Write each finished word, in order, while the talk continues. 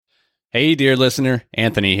Hey, dear listener,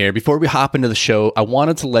 Anthony here. Before we hop into the show, I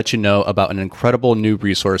wanted to let you know about an incredible new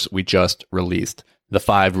resource we just released, The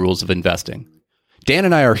 5 Rules of Investing. Dan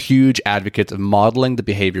and I are huge advocates of modeling the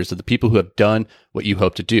behaviors of the people who have done what you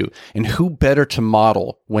hope to do. And who better to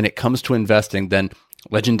model when it comes to investing than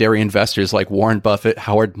legendary investors like Warren Buffett,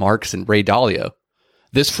 Howard Marks, and Ray Dalio?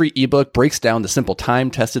 This free ebook breaks down the simple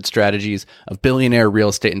time-tested strategies of billionaire real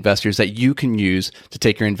estate investors that you can use to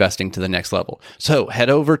take your investing to the next level. So head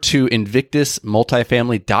over to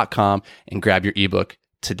invictusmultifamily.com and grab your ebook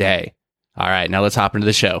today. All right, now let's hop into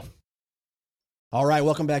the show. All right,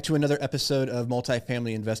 welcome back to another episode of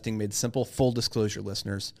Multifamily Investing Made Simple. Full disclosure,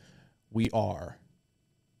 listeners, we are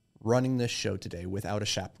running this show today without a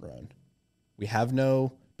chaperone. We have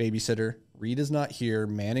no babysitter. Reed is not here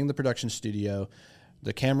manning the production studio.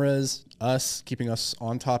 The cameras, us, keeping us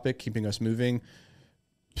on topic, keeping us moving.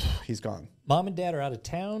 He's gone. Mom and Dad are out of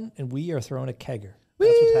town, and we are throwing a kegger. Woo!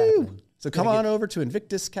 That's what's happening. So come on over to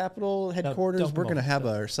Invictus Capital headquarters. don't We're come going to over. have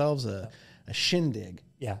ourselves a shindig.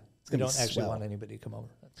 Yeah, we gonna don't be actually swell. want anybody to come over.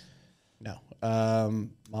 No. Mom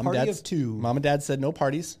Party and Dad, of two. Mom and Dad said no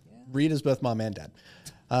parties. Reed is both mom and dad.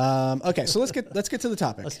 Okay, so let's get to the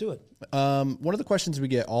topic. Let's do it. One of the questions we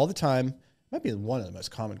get all the time, might be one of the most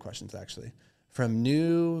common questions actually, from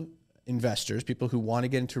new investors, people who want to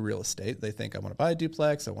get into real estate. They think, I want to buy a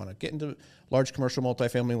duplex. I want to get into large commercial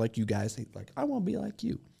multifamily like you guys. They like, I want to be like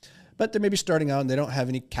you. But they're maybe starting out and they don't have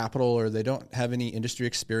any capital or they don't have any industry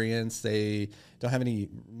experience. They don't have any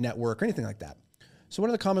network or anything like that. So one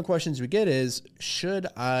of the common questions we get is, should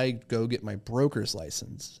I go get my broker's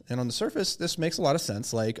license? And on the surface, this makes a lot of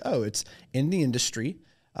sense. Like, oh, it's in the industry.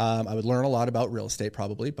 I would learn a lot about real estate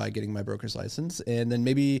probably by getting my broker's license. And then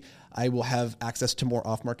maybe I will have access to more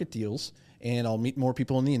off-market deals and I'll meet more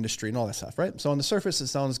people in the industry and all that stuff, right? So on the surface, it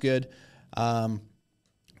sounds good.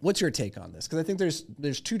 What's your take on this? Because I think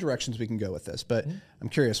there's two directions we can go with this, but I'm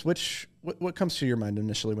curious, what comes to your mind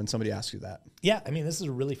initially when somebody asks you that? Yeah, I mean, this is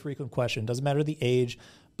a really frequent question. Doesn't matter the age,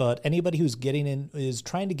 but anybody who's is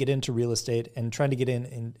trying to get into real estate and trying to get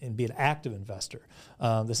in and be an active investor.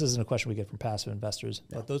 This isn't a question we get from passive investors,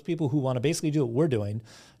 but those people who want to basically do what we're doing,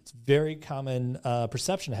 it's very common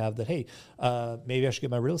perception to have that, hey, maybe I should get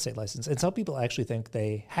my real estate license. And some people actually think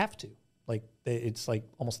they have to. Like it's like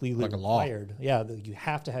almost legally like a law. required. Yeah, you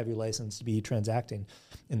have to have your license to be transacting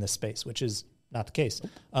in this space, which is not the case.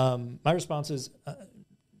 My response is,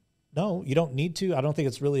 no, you don't need to. I don't think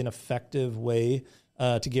it's really an effective way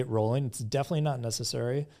to get rolling. It's definitely not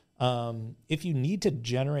necessary. If you need to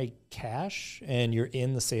generate cash and you're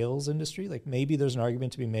in the sales industry, like maybe there's an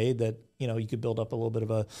argument to be made that, you could build up a little bit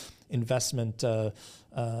of a investment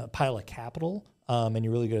pile of capital and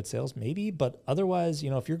you're really good at sales, maybe. But otherwise,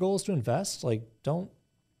 if your goal is to invest, like don't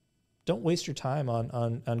waste your time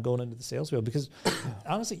on going into the sales field because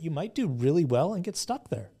honestly, you might do really well and get stuck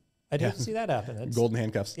there. I'd hate to see that happen. It's, Golden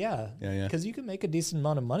handcuffs. Yeah. Yeah. Because you can make a decent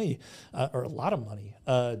amount of money or a lot of money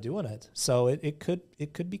doing it. So it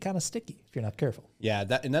could be kind of sticky if you're not careful. Yeah,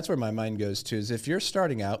 that's where my mind goes to, is if you're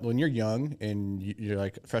starting out, when you're young and you're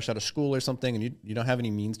like fresh out of school or something and you don't have any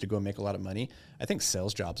means to go make a lot of money, I think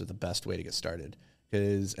sales jobs are the best way to get started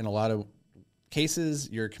because in a lot of cases,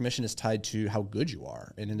 your commission is tied to how good you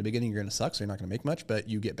are. And in the beginning, you're going to suck, so you're not going to make much, but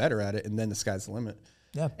you get better at it and then the sky's the limit.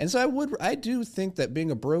 Yeah. And so I do think that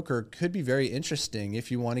being a broker could be very interesting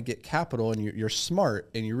if you want to get capital and you're smart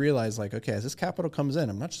and you realize like, okay, as this capital comes in,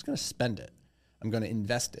 I'm not just going to spend it. I'm going to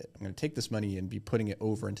invest it. I'm going to take this money and be putting it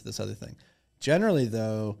over into this other thing. Generally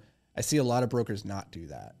though, I see a lot of brokers not do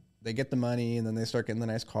that. They get the money and then they start getting the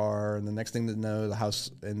nice car and the next thing they know, the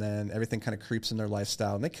house, and then everything kind of creeps in their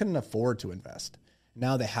lifestyle and they couldn't afford to invest.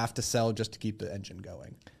 Now they have to sell just to keep the engine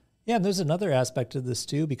going. Yeah, and there's another aspect of this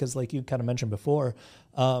too, because like you kind of mentioned before,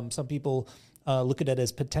 some people look at it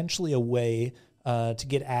as potentially a way to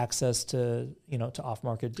get access to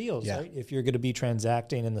off-market deals. Yeah. Right? If you're going to be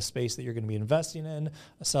transacting in the space that you're going to be investing in,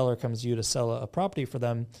 a seller comes to you to sell a property for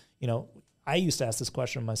them. I used to ask this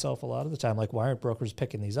question myself a lot of the time, like why aren't brokers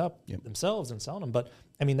picking these up themselves and selling them? But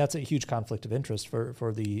I mean, that's a huge conflict of interest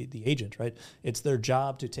for the agent, right? It's their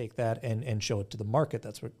job to take that and show it to the market.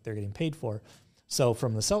 That's what they're getting paid for. So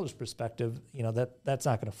from the seller's perspective, that's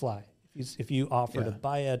not going to fly. If you offer to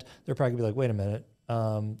buy it, they're probably going to be like, wait a minute,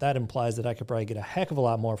 that implies that I could probably get a heck of a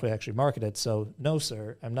lot more if we actually market it. So no,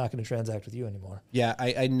 sir, I'm not going to transact with you anymore. Yeah,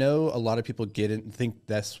 I know a lot of people get it and think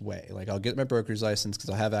this way. Like I'll get my broker's license because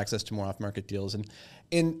I'll have access to more off-market deals.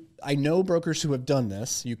 And I know brokers who have done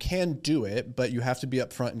this. You can do it, but you have to be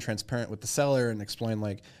upfront and transparent with the seller and explain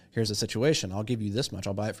like, here's the situation. I'll give you this much.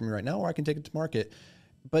 I'll buy it from you right now, or I can take it to market.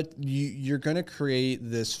 but you're going to create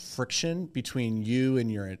this friction between you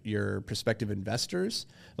and your prospective investors,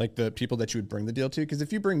 like the people that you would bring the deal to. Because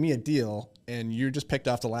if you bring me a deal and you just picked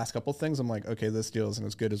off the last couple of things, I'm like, okay, this deal isn't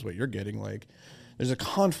as good as what you're getting. Like, there's a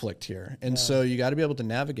conflict here. And so you got to be able to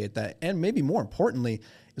navigate that. And maybe more importantly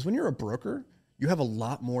is when you're a broker, you have a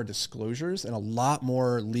lot more disclosures and a lot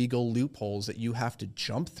more legal loopholes that you have to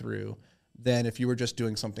jump through than if you were just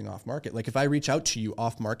doing something off market. Like if I reach out to you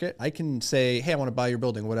off market, I can say, hey, I want to buy your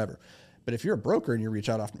building, whatever. But if you're a broker and you reach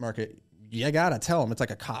out off market, you got to tell them. It's like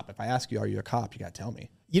a cop. If I ask you, are you a cop? You got to tell me.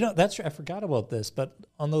 You know, that's true. I forgot about this, but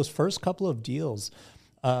on those first couple of deals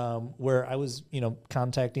where I was,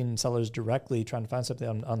 contacting sellers directly, trying to find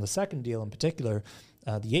something on the second deal in particular,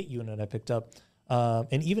 the 8 unit I picked up,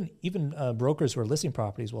 and even brokers who are listing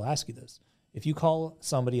properties will ask you this. If you call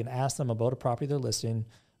somebody and ask them about a property they're listing,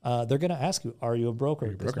 they're going to ask you, are you a broker?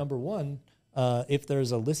 Because number one, if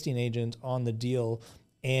there's a listing agent on the deal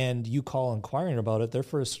and you call inquiring about it, their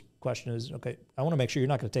first question is, okay, I want to make sure you're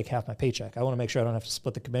not going to take half my paycheck. I want to make sure I don't have to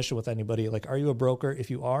split the commission with anybody. Like, are you a broker?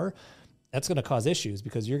 If you are, that's going to cause issues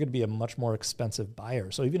because you're going to be a much more expensive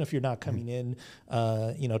buyer. So even if you're not coming in,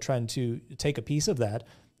 trying to take a piece of that,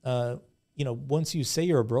 once you say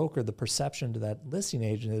you're a broker, the perception to that listing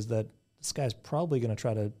agent is that this guy's probably going to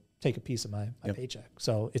try to take a piece of my paycheck.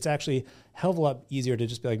 So it's actually a hell of a lot easier to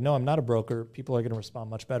just be like, no, I'm not a broker. People are going to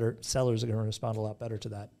respond much better. Sellers are going to respond a lot better to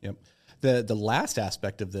that. Yep. The last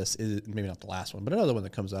aspect of this is maybe not the last one, but another one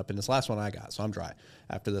that comes up, and this last one I got, so I'm dry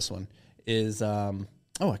after this one, is, I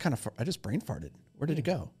just brain farted. Where did it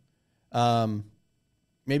go?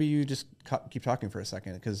 Maybe you just keep talking for a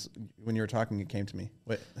second because when you were talking, it came to me.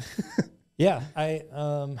 Wait. Yeah,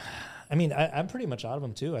 I'm pretty much out of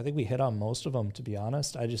them too. I think we hit on most of them, to be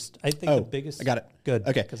honest. I think the biggest. I got it. Good.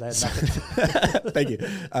 Okay. Because I had nothing. Thank you.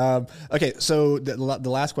 Okay. So the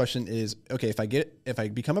last question is, okay, if I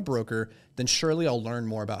become a broker, then surely I'll learn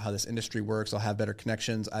more about how this industry works. I'll have better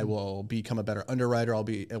connections. I will become a better underwriter. I'll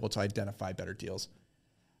be able to identify better deals.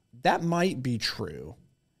 That might be true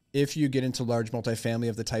if you get into large multifamily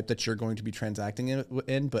of the type that you're going to be transacting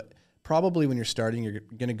in, but probably when you're starting, you're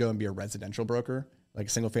going to go and be a residential broker, like a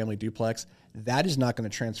single family duplex. That is not going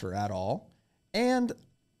to transfer at all. And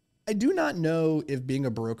I do not know if being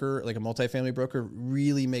a broker, like a multifamily broker,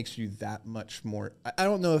 really makes you that much more. I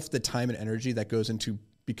don't know if the time and energy that goes into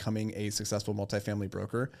becoming a successful multifamily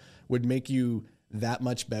broker would make you that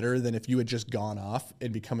much better than if you had just gone off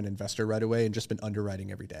and become an investor right away and just been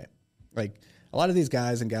underwriting every day. Like a lot of these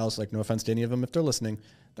guys and gals, like no offense to any of them, if they're listening,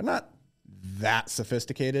 they're not that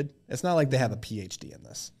sophisticated. It's not like they have a PhD in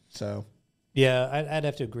this. So yeah, I'd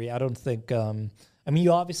have to agree. I don't think,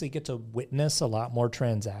 you obviously get to witness a lot more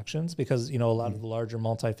transactions because, a lot of the larger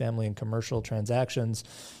multifamily and commercial transactions,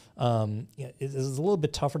 it's a little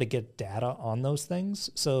bit tougher to get data on those things.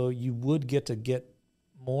 So you would get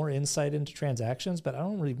more insight into transactions, but I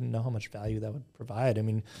don't really know how much value that would provide.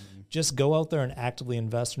 Just go out there and actively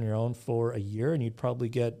invest on your own for a year and you'd probably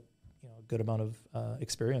get a good amount of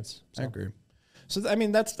experience. So. I agree. So,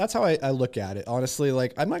 that's how I look at it. Honestly,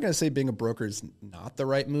 like, I'm not going to say being a broker is not the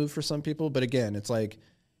right move for some people, but again, it's like,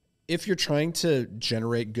 if you're trying to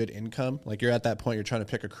generate good income, like you're at that point, you're trying to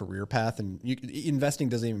pick a career path and investing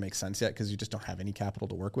doesn't even make sense yet because you just don't have any capital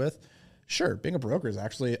to work with. Sure, being a broker is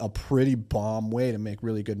actually a pretty bomb way to make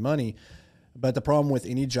really good money. But the problem with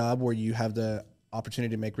any job where you have the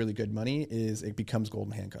opportunity to make really good money is it becomes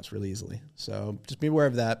golden handcuffs really easily. So just be aware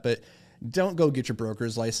of that. But don't go get your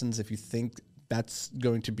broker's license if you think that's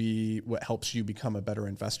going to be what helps you become a better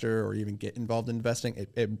investor or even get involved in investing.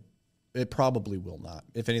 It probably will not.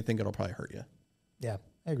 If anything, it'll probably hurt you. Yeah,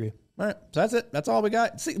 I agree. All right. So that's it. That's all we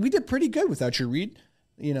got. See, we did pretty good without your read.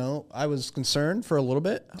 I was concerned for a little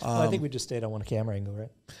bit. I think we just stayed on one camera angle, right?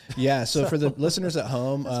 Yeah. So for the listeners at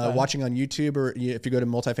home watching on YouTube, or if you go to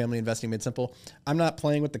Multifamily Investing Made Simple, I'm not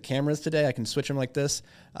playing with the cameras today. I can switch them like this.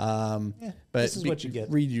 But this is what you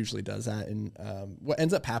get. Reed usually does that. And what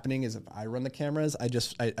ends up happening is if I run the cameras,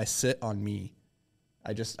 I sit on me.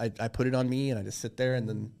 I put it on me and I just sit there and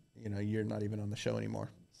then, you're not even on the show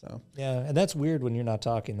anymore. So yeah, and that's weird when you're not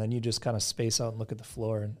talking. Then you just kind of space out and look at the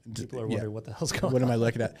floor, and people are wondering what the hell's going on. What am I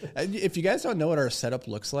looking at? If you guys don't know what our setup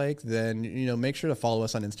looks like, then make sure to follow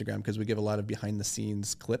us on Instagram because we give a lot of behind the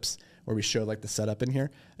scenes clips where we show like the setup in here.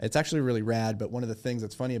 It's actually really rad. But one of the things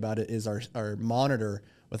that's funny about it is our monitor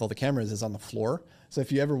with all the cameras is on the floor. So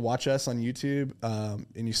if you ever watch us on YouTube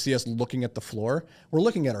and you see us looking at the floor, we're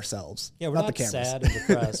looking at ourselves. Yeah, we're not the cameras. Sad and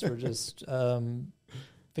depressed. We're just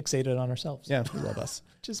fixated on ourselves. Yeah, we love us.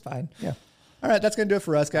 Which is fine. Yeah. All right, that's going to do it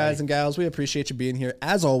for us, guys and gals. We appreciate you being here.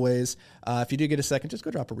 As always, if you do get a second, just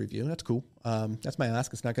go drop a review. That's cool. That's my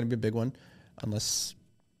ask. It's not going to be a big one unless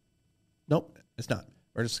Nope, it's not.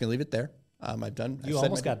 We're just gonna leave it there. You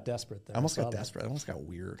almost got desperate there. I almost got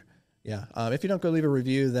weird. Yeah. If you don't go leave a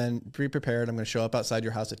review, then be prepared. I'm going to show up outside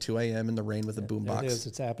your house at 2 a.m. in the rain with a boombox. It is.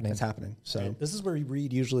 It's happening. It's happening. So right. This is where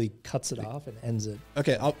Reed usually cuts it off and ends it.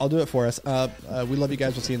 Okay, I'll do it for us. We love you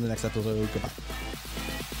guys. We'll see you in the next episode. Goodbye.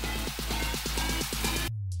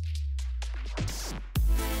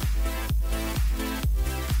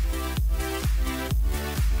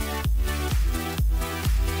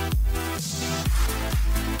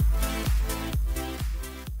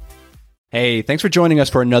 Hey, thanks for joining us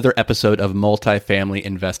for another episode of Multifamily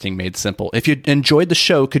Investing Made Simple. If you enjoyed the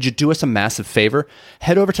show, could you do us a massive favor?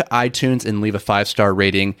 Head over to iTunes and leave a 5-star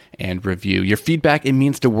rating and review. Your feedback, it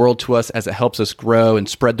means the world to us as it helps us grow and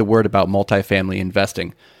spread the word about multifamily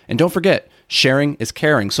investing. And don't forget, sharing is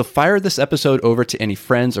caring. So fire this episode over to any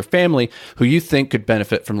friends or family who you think could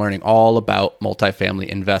benefit from learning all about multifamily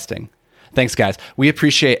investing. Thanks, guys. We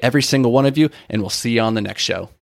appreciate every single one of you, and we'll see you on the next show.